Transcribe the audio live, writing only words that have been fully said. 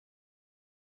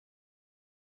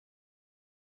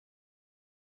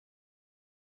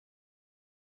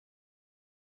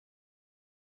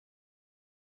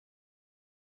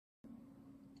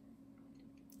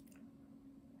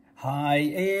Hi,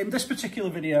 in this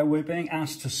particular video we're being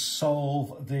asked to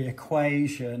solve the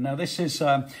equation. Now this is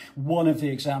one of the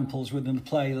examples within the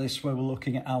playlist where we're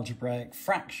looking at algebraic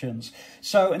fractions.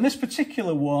 So in this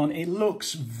particular one it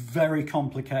looks very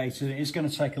complicated. It is going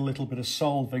to take a little bit of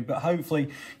solving, but hopefully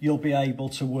you'll be able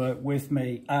to work with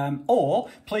me. Or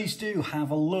please do have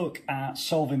a look at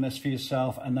solving this for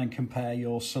yourself and then compare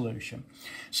your solution.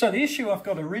 So the issue I've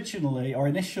got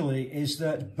initially is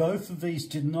that both of these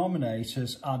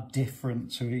denominators are different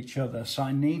to each other, so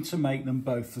I need to make them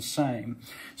both the same.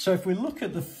 So if we look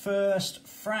at the first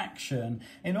fraction,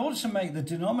 in order to make the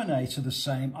denominator the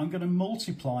same, I'm going to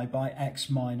multiply by x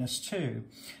minus 2.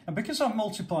 And because I've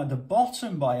multiplied the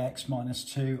bottom by x minus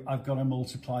 2, I've got to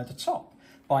multiply the top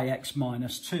by x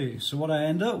minus 2. So what I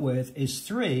end up with is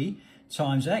 3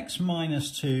 times x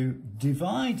minus 2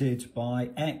 divided by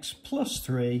x plus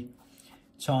 3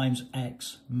 times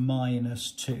x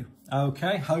minus 2.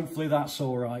 Okay, hopefully that's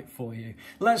all right for you.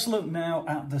 Let's look now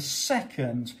at the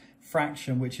second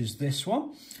fraction, which is this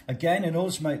one. Again, in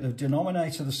order to make the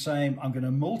denominator the same, I'm going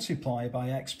to multiply by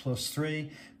x plus 3.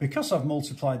 Because I've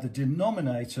multiplied the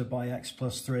denominator by x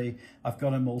plus 3, I've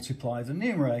got to multiply the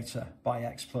numerator by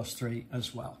x plus 3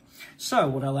 as well. So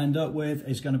what I'll end up with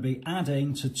is going to be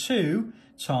adding to 2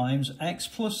 times x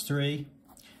plus 3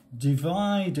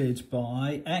 divided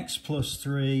by x plus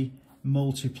 3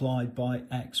 multiplied by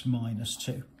x minus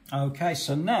 2. Okay,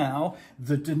 so now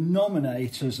the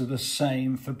denominators are the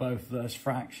same for both of those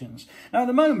fractions. Now at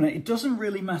the moment, it doesn't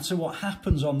really matter what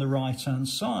happens on the right-hand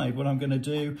side. What I'm going to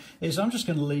do is I'm just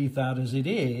going to leave that as it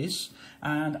is,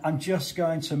 and I'm just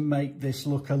going to make this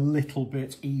look a little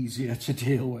bit easier to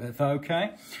deal with,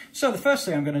 okay? So the first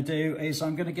thing I'm going to do is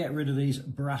I'm going to get rid of these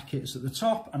brackets at the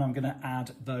top, and I'm going to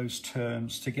add those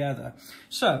terms together.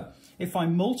 So if I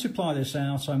multiply this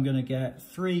out, I'm going to get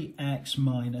 3x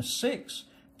minus 6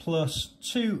 plus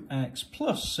 2x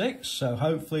plus 6, so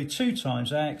hopefully 2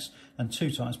 times x and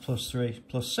 2 times plus 3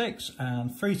 plus 6,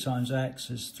 and 3 times x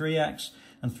is 3x,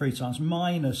 and 3 times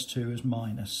minus 2 is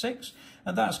minus 6,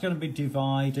 and that's going to be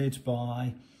divided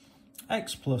by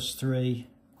x plus 3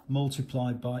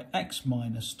 multiplied by x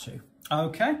minus 2.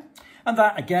 Okay, and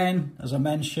that again, as I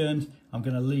mentioned, I'm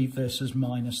going to leave this as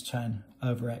minus 10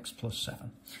 over x plus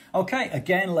 7. Okay,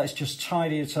 again, let's just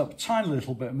tidy it up a tiny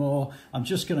little bit more. I'm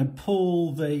just going to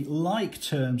pull the like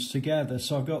terms together.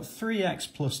 So I've got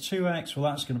 3x plus 2x, well,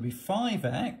 that's going to be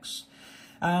 5x.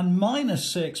 And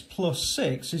minus 6 plus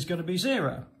 6 is going to be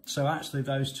 0. So actually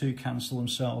those two cancel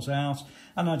themselves out,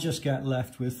 and I just get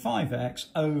left with 5x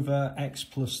over x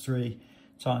plus 3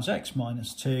 times x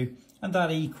minus 2, and that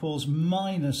equals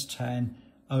minus 10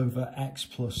 over x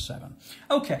plus 7.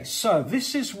 Okay, so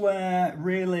this is where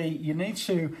really you need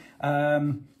to,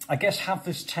 I guess, have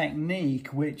this technique,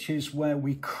 which is where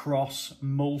we cross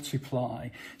multiply.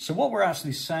 So what we're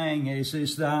actually saying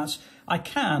is that I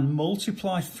can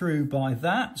multiply through by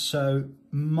that, so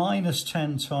minus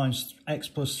 10 times x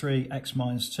plus 3, x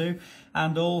minus 2,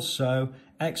 and also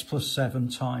x plus 7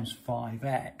 times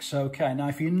 5x. Okay, now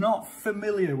if you're not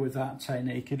familiar with that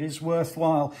technique, it is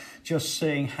worthwhile just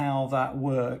seeing how that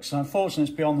works. And unfortunately,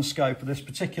 it's beyond the scope of this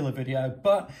particular video,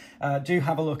 but do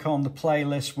have a look on the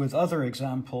playlist with other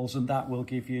examples, and that will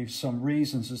give you some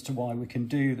reasons as to why we can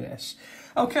do this.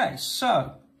 Okay,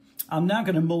 so I'm now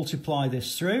going to multiply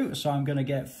this through. So I'm going to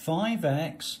get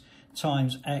 5x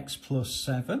times x plus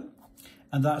 7.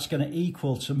 And that's going to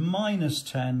equal to minus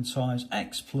 10 times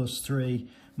x plus 3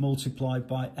 multiplied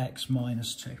by x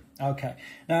minus 2. Okay,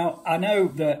 now I know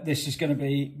that this is going to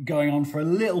be going on for a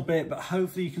little bit, but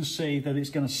hopefully you can see that it's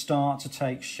going to start to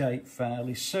take shape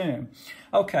fairly soon.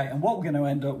 Okay, and what we're going to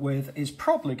end up with is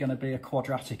probably going to be a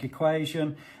quadratic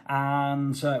equation,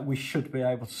 and we should be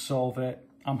able to solve it,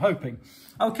 I'm hoping.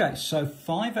 Okay, so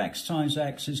 5x times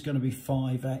x is going to be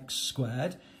 5x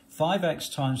squared.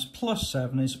 5x times plus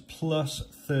 7 is plus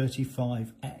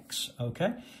 35x,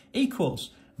 okay? Equals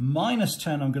minus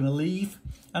 10 I'm going to leave,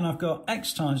 and I've got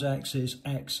x times x is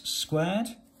x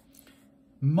squared,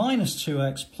 minus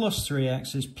 2x plus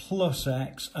 3x is plus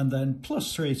x, and then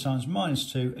plus 3 times minus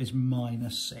 2 is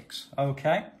minus 6,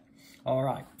 okay? All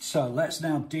right, so let's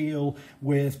now deal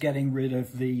with getting rid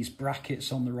of these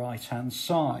brackets on the right-hand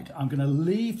side. I'm going to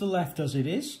leave the left as it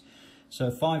is. So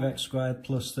 5x squared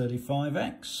plus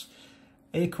 35x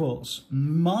equals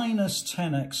minus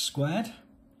 10x squared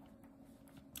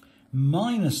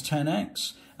minus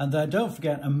 10x, and then don't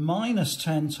forget a minus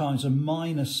 10 times a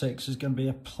minus 6 is going to be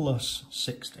a plus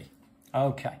 60.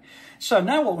 Okay, so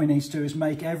now what we need to do is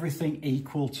make everything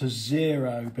equal to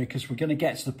 0, because we're going to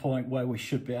get to the point where we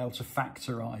should be able to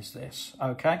factorise this,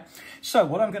 okay? So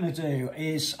what I'm going to do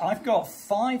is I've got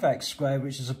 5x squared,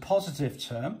 which is a positive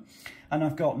term, and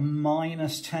I've got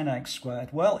minus 10x squared.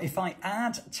 Well, if I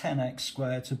add 10x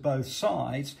squared to both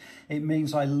sides, it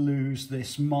means I lose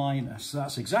this minus. So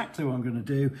that's exactly what I'm going to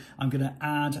do. I'm going to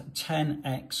add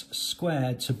 10x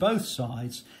squared to both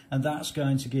sides, and that's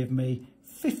going to give me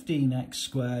 15x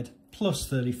squared plus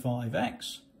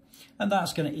 35x, and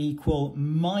that's going to equal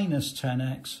minus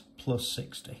 10x plus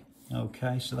 60.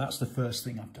 Okay, so that's the first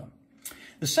thing I've done.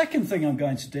 The second thing I'm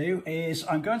going to do is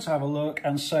I'm going to have a look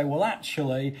and say, well,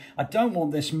 actually, I don't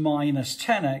want this minus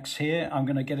 10x here. I'm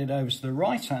going to get it over to the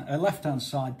left-hand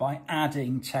side by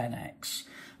adding 10x.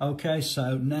 Okay,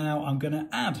 so now I'm going to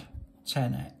add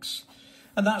 10x,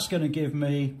 and that's going to give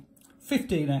me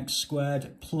 15x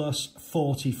squared plus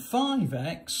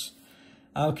 45x,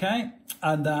 okay,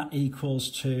 and that equals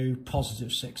to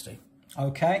positive 60,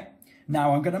 okay.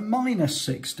 Now I'm going to minus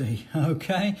 60,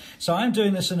 okay. So I'm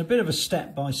doing this in a bit of a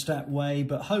step-by-step way,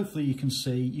 but hopefully you can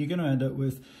see you're going to end up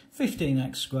with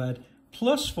 15x squared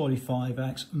plus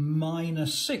 45x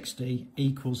minus 60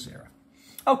 equals 0.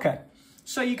 Okay.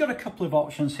 So you've got a couple of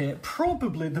options here.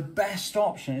 Probably the best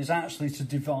option is actually to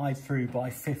divide through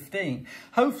by 15.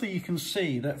 Hopefully you can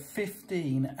see that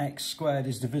 15x squared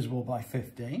is divisible by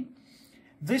 15.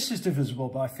 This is divisible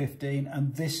by 15,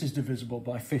 and this is divisible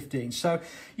by 15. So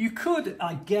you could,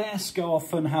 I guess, go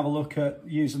off and have a look at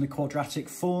using the quadratic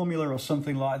formula or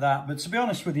something like that. But to be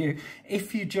honest with you,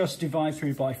 if you just divide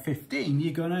through by 15,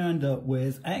 you're going to end up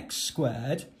with x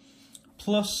squared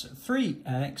plus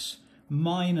 3x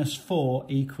minus 4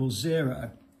 equals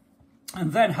 0.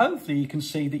 And then hopefully you can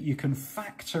see that you can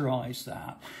factorise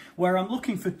that, where I'm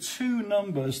looking for two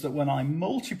numbers that when I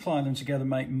multiply them together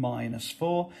make minus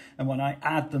 4, and when I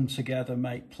add them together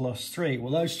make plus 3.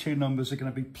 Well, those two numbers are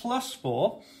going to be plus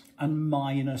 4 and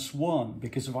minus 1,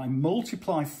 because if I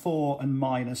multiply 4 and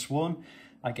minus 1,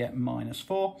 I get minus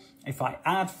 4. If I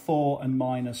add 4 and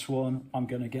minus 1, I'm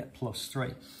going to get plus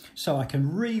 3. So I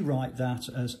can rewrite that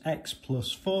as x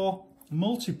plus 4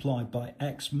 multiplied by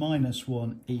x minus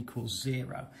 1 equals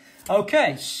 0.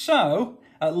 Okay, so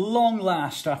at long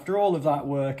last, after all of that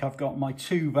work, I've got my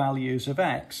two values of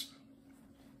x.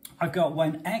 I've got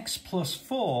when x plus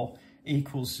 4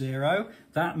 equals 0,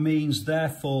 that means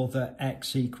therefore that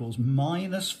x equals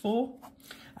minus 4.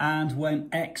 And when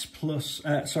x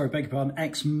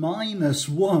minus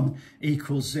 1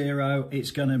 equals 0,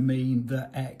 it's going to mean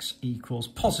that x equals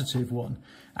positive 1.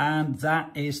 And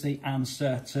that is the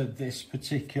answer to this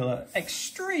particular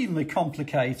extremely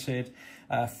complicated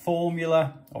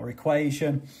formula or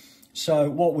equation. So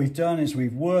what we've done is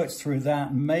we've worked through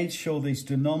that and made sure these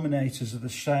denominators are the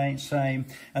same.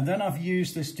 And then I've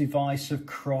used this device of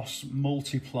cross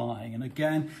multiplying. And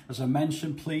again, as I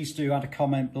mentioned, please do add a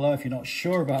comment below if you're not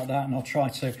sure about that, and I'll try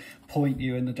to point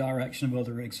you in the direction of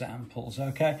other examples,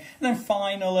 okay? And then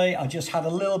finally, I just had a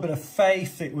little bit of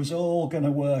faith it was all going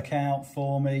to work out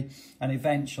for me. And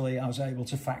eventually I was able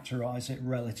to factorise it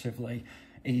relatively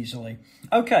easily.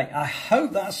 Okay, I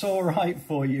hope that's all right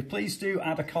for you. Please do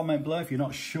add a comment below if you're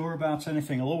not sure about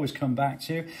anything. I'll always come back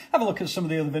to you. Have a look at some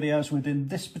of the other videos within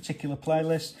this particular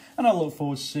playlist, and I look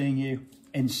forward to seeing you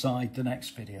inside the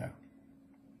next video.